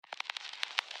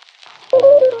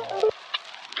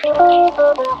What's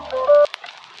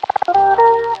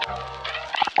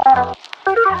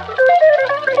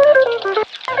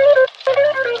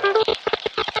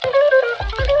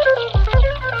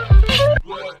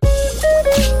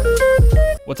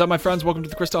up, my friends? Welcome to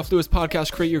the Kristof Lewis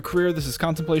podcast, Create Your Career. This is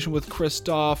Contemplation with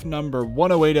Kristof, number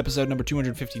 108, episode number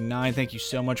 259. Thank you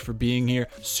so much for being here.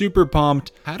 Super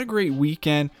pumped. Had a great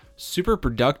weekend. Super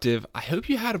productive. I hope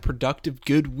you had a productive,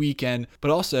 good weekend,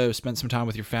 but also spent some time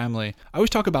with your family. I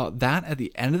always talk about that at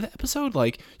the end of the episode.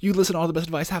 Like, you listen to all the best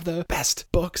advice, have the best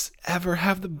books ever,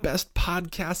 have the best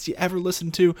podcasts you ever listen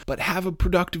to, but have a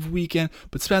productive weekend,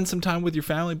 but spend some time with your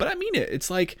family. But I mean it. It's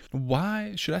like,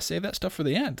 why should I save that stuff for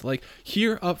the end? Like,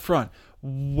 here up front,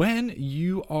 when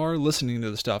you are listening to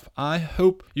the stuff, I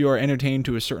hope you are entertained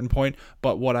to a certain point,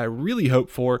 but what I really hope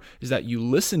for is that you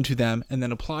listen to them and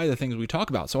then apply the things we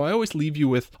talk about. So I always leave you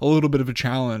with a little bit of a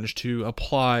challenge to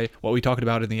apply what we talked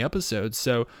about in the episode.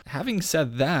 So having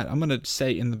said that, I'm going to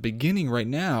say in the beginning right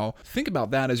now, think about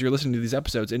that as you're listening to these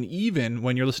episodes. And even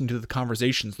when you're listening to the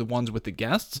conversations, the ones with the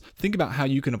guests, think about how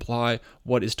you can apply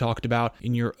what is talked about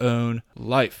in your own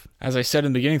life. As I said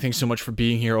in the beginning, thanks so much for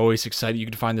being here. Always excited. You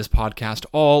can find this podcast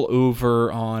all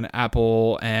over on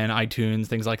Apple and iTunes,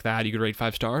 things like that. You could rate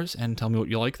 5 stars and tell me what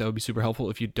you like. That would be super helpful.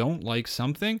 If you don't like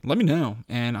something, let me know,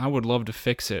 and I would love to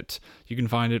fix it. You can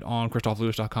find it on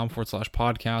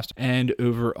kristoflewis.com/podcast and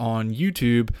over on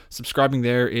YouTube. Subscribing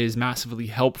there is massively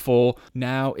helpful.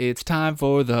 Now it's time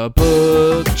for the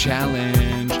book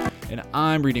challenge. And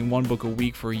I'm reading one book a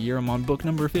week for a year. I'm on book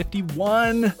number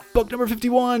 51. Book number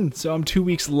 51. So I'm 2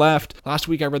 weeks left. Last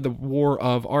week I read The War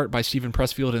of Art by Stephen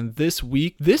Pressfield. And this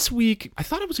week, I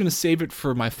thought I was going to save it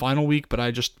for my final week, but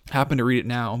I just happened to read it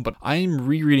now. But I'm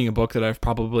rereading a book that I've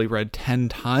probably read 10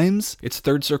 times. It's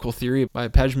Third Circle Theory by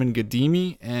Pejman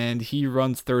Ghadimi. And he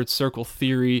runs Third Circle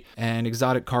Theory and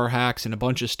exotic car hacks and a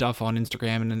bunch of stuff on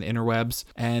Instagram and in the interwebs.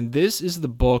 And this is the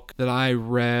book that I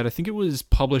read. I think it was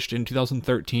published in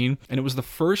 2013. And it was the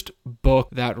first book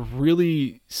that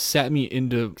really set me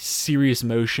into serious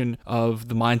motion of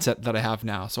the mindset that I have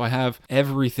now. So I have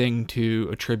everything to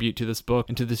attribute to this book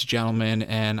and to this gentleman.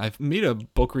 And I've made a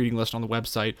book reading list on the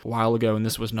website a while ago, and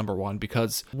this was number 1,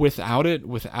 because without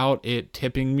it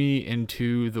tipping me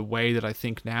into the way that I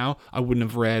think now, I wouldn't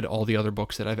have read all the other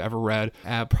books that I've ever read,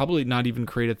 probably not even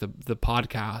created the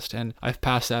podcast. And I've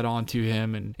passed that on to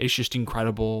him, and it's just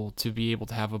incredible to be able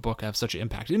to have a book have such an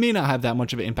impact. It may not have that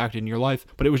much of an impact in your life,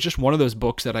 but it was just one of those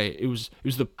books that I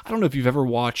don't know if you've ever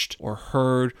watched or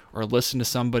heard or listened to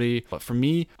somebody, but for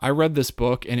me, I read this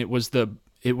book and it was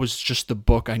just the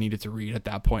book I needed to read at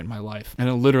that point in my life. And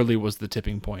it literally was the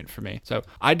tipping point for me. So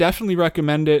I definitely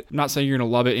recommend it. I'm not saying you're going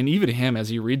to love it. And even him, as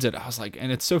he reads it, I was like,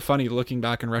 and it's so funny looking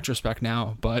back in retrospect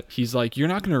now, but he's like, you're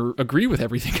not going to agree with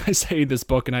everything I say in this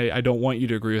book. And I don't want you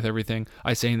to agree with everything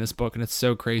I say in this book. And it's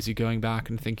so crazy going back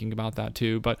and thinking about that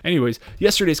too. But anyways,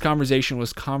 yesterday's conversation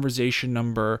was conversation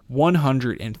number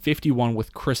 151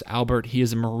 with Chris Albert. He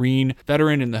is a Marine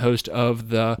veteran and the host of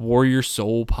the Warrior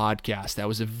Soul podcast. That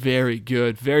was a very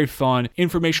good, very fun,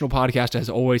 informational podcast. As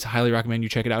always, highly recommend you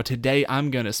check it out. Today,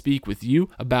 I'm going to speak with you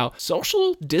about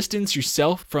social distance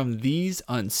yourself from these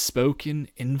unspoken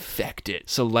infected.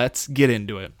 So let's get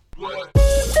into it.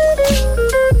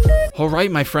 All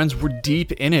right, my friends, we're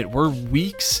deep in it. We're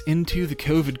weeks into the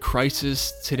COVID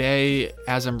crisis. Today,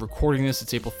 as I'm recording this,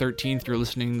 it's April 13th. You're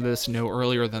listening to this no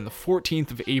earlier than the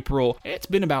 14th of April. It's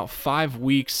been about 5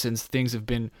 weeks since things have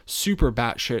been super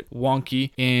batshit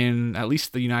wonky in at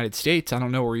least the United States. I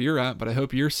don't know where you're at, but I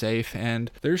hope you're safe.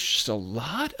 And there's just a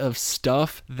lot of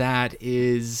stuff that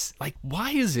is like,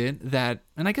 why is it that,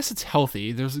 and I guess it's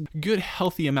healthy, there's a good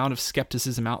healthy amount of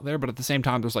skepticism out there, but at the same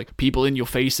time, there's like people in your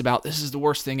face about this is the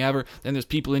worst thing ever. Then there's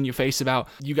people in your face about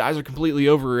you guys are completely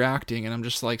overreacting. And I'm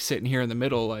just like sitting here in the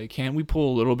middle, like, can't we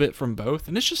pull a little bit from both?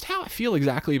 And it's just how I feel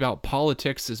exactly about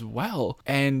politics as well.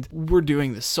 And we're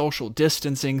doing the social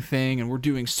distancing thing, and we're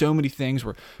doing so many things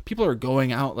where people are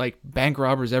going out like bank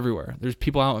robbers everywhere. There's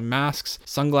people out in masks,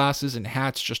 sunglasses, and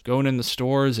hats just going in the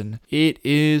stores, and it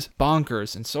is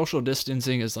bonkers. And social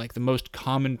distancing is like the most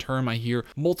common term I hear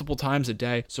multiple times a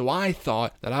day. So I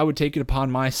thought that I would take it upon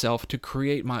myself to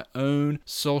create my own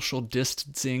social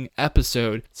distancing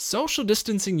episode. Social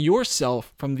distancing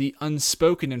yourself from the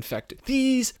unspoken infected.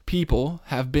 These people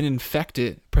have been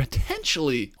infected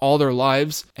potentially all their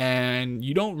lives, and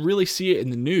you don't really see it in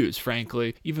the news,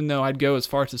 frankly, even though I'd go as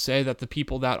far to say that the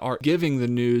people that are giving the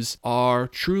news are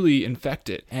truly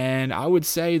infected. And I would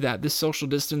say that this social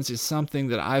distance is something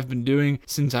that I've been doing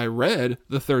since I read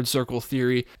the third circle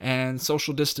theory, and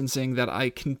social distancing that I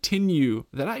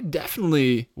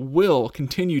definitely will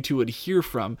continue to adhere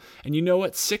from. And you know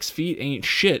what? 6 feet ain't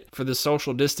shit for the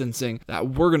social distancing that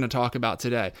we're going to talk about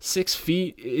today. 6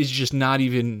 feet is just not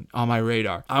even on my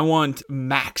radar. I want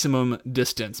maximum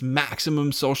distance,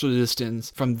 maximum social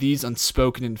distance from these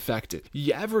unspoken infected.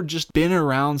 You ever just been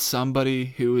around somebody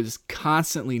who is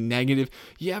constantly negative?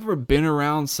 You ever been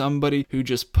around somebody who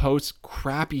just posts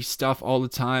crappy stuff all the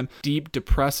time, deep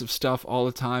depressive stuff all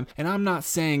the time? And I'm not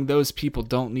saying those people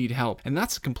don't need help, and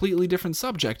that's a completely different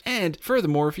subject. And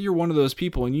furthermore, if you're one of those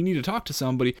people and you need to talk to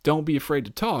somebody, don't be afraid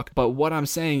to talk. But what I'm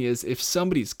saying is, if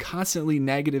somebody's constantly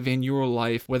negative in your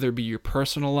life, whether it be your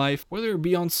personal life, whether it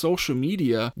be on social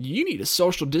media, you need to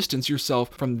social distance yourself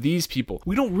from these people.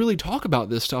 We don't really talk about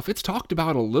this stuff. It's talked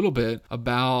about a little bit,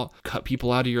 about cut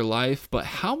people out of your life, but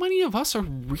how many of us are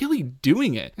really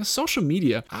doing it? And social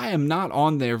media, I am not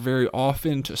on there very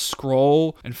often to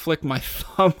scroll and flick my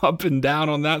thumb up and down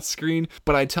on that screen,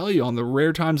 but I tell you, on the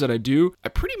rare times that I do, I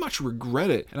pretty much regret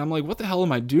it. And I'm like, what the hell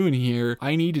am I doing here?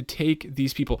 I need to take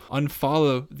these people,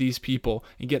 unfollow these people,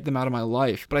 and get them out of my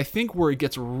life. But I think where it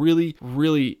gets really,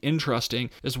 really interesting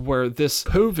is where this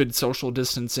COVID social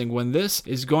distancing, when this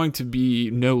is going to be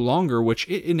no longer, which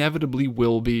it inevitably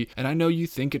will be, and I know you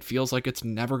think it feels like it's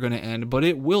never going to end, but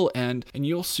it will end, and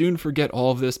you'll soon forget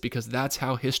all of this because that's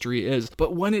how history is.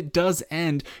 But when it does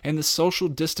end and the social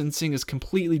distancing is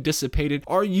completely dissipated,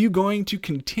 are you going to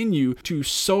continue to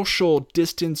social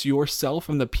distance yourself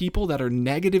from the people that are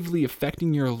negatively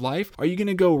affecting your life? Are you going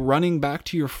to go running back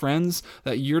to your friends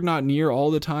that you're not near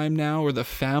all the time now, or the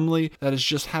family that is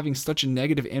just having such a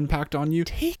negative impact on you?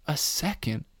 Take a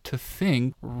second to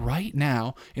think right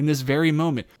now in this very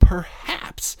moment.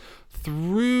 Perhaps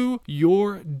through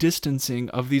your distancing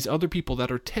of these other people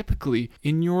that are typically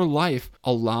in your life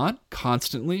a lot,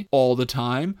 constantly, all the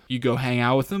time, you go hang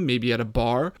out with them, maybe at a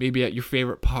bar, maybe at your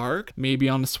favorite park, maybe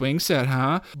on a swing set,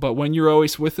 But when you're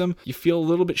always with them, you feel a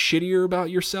little bit shittier about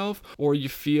yourself, or you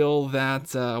feel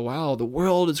that, wow, the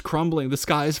world is crumbling, the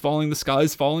sky is falling,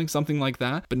 something like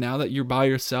that. But now that you're by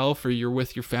yourself, or you're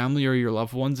with your family or your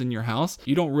loved ones in your house,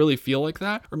 you don't really feel like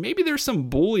that. Or maybe there's some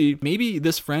bully, maybe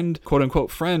this friend, quote unquote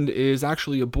friend, is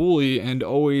actually a bully and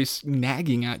always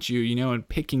nagging at you, and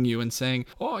picking you and saying,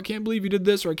 oh, I can't believe you did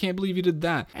this, or I can't believe you did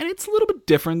that. And it's a little bit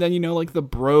different than, like the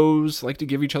bros like to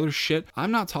give each other shit.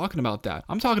 I'm not talking about that.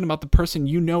 I'm talking about the person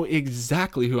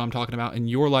exactly who I'm talking about in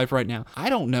your life right now. I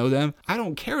don't know them. I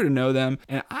don't care to know them.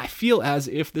 And I feel as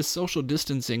if this social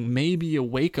distancing may be a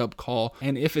wake-up call.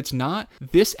 And if it's not,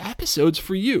 this episode's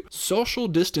for you. Social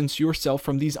distance yourself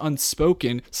from these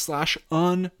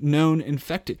unspoken/unknown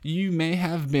infected. You may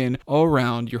have been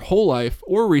around your whole life,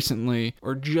 or recently,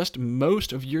 or just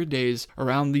most of your days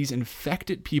around these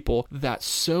infected people that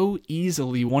so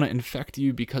easily want to infect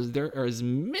you because there is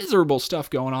miserable stuff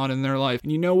going on in their life.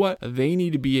 And you know what? They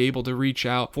need to be able to reach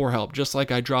out for help. Just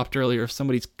like I dropped earlier, if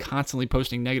somebody's constantly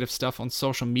posting negative stuff on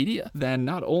social media, then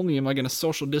not only am I going to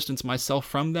social distance myself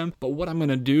from them, but what I'm going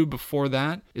to do before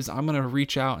that is I'm going to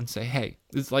reach out and say, hey,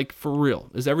 it's like, for real,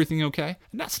 is everything okay?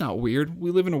 And that's not weird.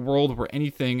 We live in a world where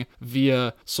anything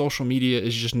via social media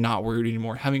is just not weird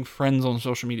anymore. Having friends on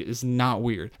social media is not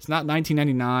weird. It's not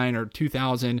 1999 or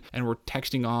 2000 and we're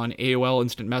texting on AOL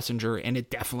Instant Messenger, and it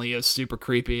definitely is super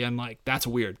creepy. And like, that's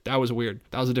weird. That was weird.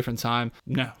 That was a different time.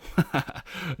 No.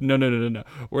 No.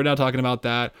 We're not talking about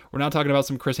that. We're not talking about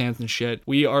some Chris Hansen shit.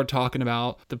 We are talking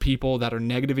about the people that are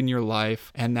negative in your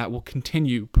life and that will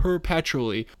continue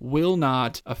perpetually, will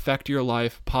not affect your life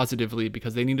positively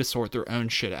because they need to sort their own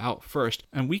shit out first.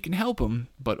 And we can help them,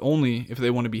 but only if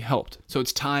they want to be helped. So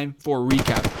it's time for a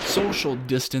recap. Social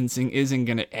distancing isn't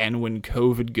going to end when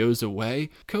COVID goes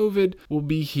away. COVID will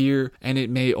be here and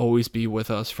it may always be with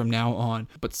us from now on.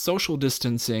 But social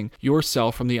distancing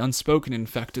yourself from the unspoken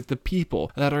infected, the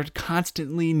people that are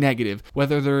constantly negative,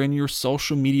 whether they're in your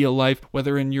social media life,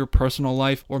 whether in your personal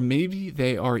life, or maybe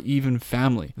they are even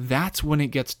family. That's when it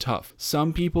gets tough.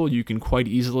 Some people you can quite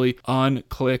easily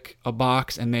click a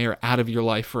box and they are out of your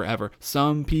life forever.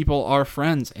 Some people are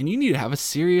friends and you need to have a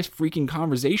serious freaking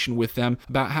conversation with them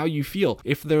about how you feel.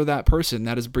 If they're that person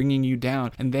that is bringing you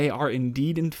down and they are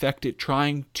indeed infected,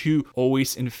 trying to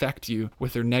always infect you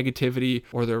with their negativity,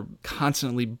 or they're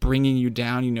constantly bringing you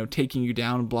down, taking you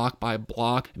down block by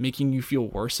block, making you feel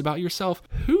worse about yourself,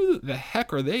 who the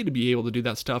heck are they to be able to do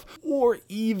that stuff? Or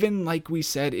even, like we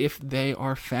said, if they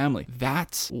are family,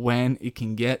 that's when it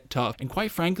can get tough. And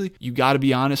quite frankly, you got to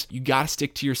be honest. You got to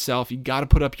stick to yourself. You got to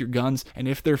put up your guns. And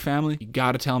if they're family, you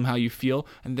got to tell them how you feel,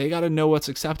 and they got to know what's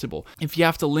acceptable. If you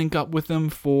have to link up with them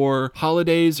for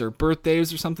holidays or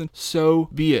birthdays or something, so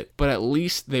be it. But at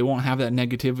least they won't have that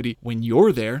negativity when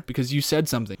you're there because you said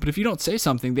something. But if you don't say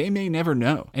something, they may never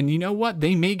know. And you know what?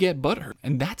 They may get butthurt,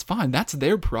 and that's fine. That's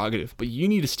their prerogative. But you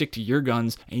need to stick to your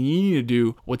guns, and you need to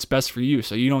do what's best for you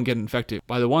so you don't get infected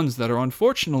by the ones that are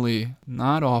unfortunately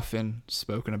not often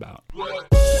spoken about.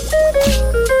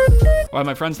 All right,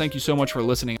 my friends, thank you so much for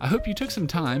listening. I hope you took some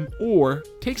time, or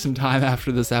take some time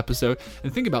after this episode,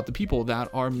 and think about the people that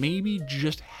are maybe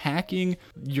just hacking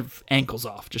your ankles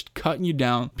off, just cutting you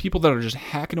down, people that are just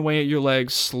hacking away at your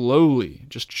legs slowly,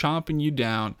 just chomping you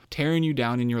down, tearing you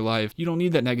down in your life. You don't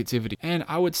need that negativity. And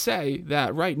I would say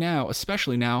that right now,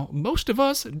 especially now, most of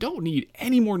us don't need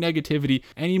any more negativity,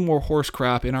 any more horse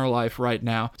crap in our life right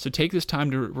now. So take this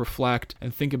time to reflect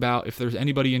and think about if there's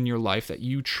anybody in your life that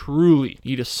you truly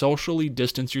need to socially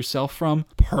distance yourself from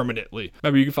permanently.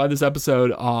 Remember, you can find this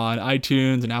episode on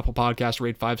iTunes and Apple Podcasts,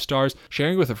 rate 5 stars.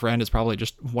 Sharing with a friend is probably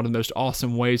just one of the most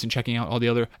awesome ways, and checking out all the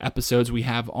other episodes we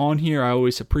have on here. I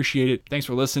always appreciate it. Thanks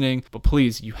for listening, but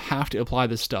please, you have to apply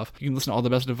this stuff. You can listen to all the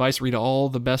best advice, read all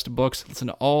the best books, listen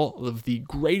to all of the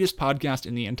greatest podcasts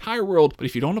in the entire world, but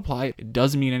if you don't apply it, it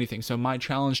doesn't mean anything. So my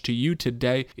challenge to you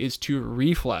today is to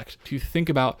reflect, to think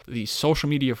about the social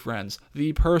media friends,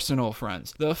 the personal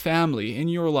friends, the family in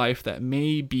your life that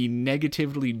may be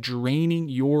negatively draining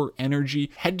your energy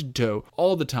head to toe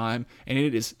all the time, and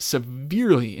it is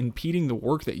severely impeding the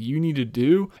work that you need to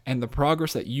do and the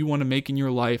progress that you want to make in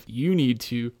your life. You need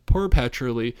to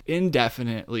perpetually,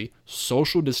 indefinitely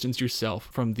social distance yourself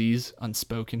from these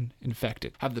unspoken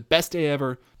infected. Have the best day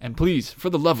ever, and please, for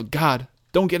the love of God,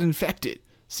 don't get infected.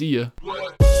 See ya.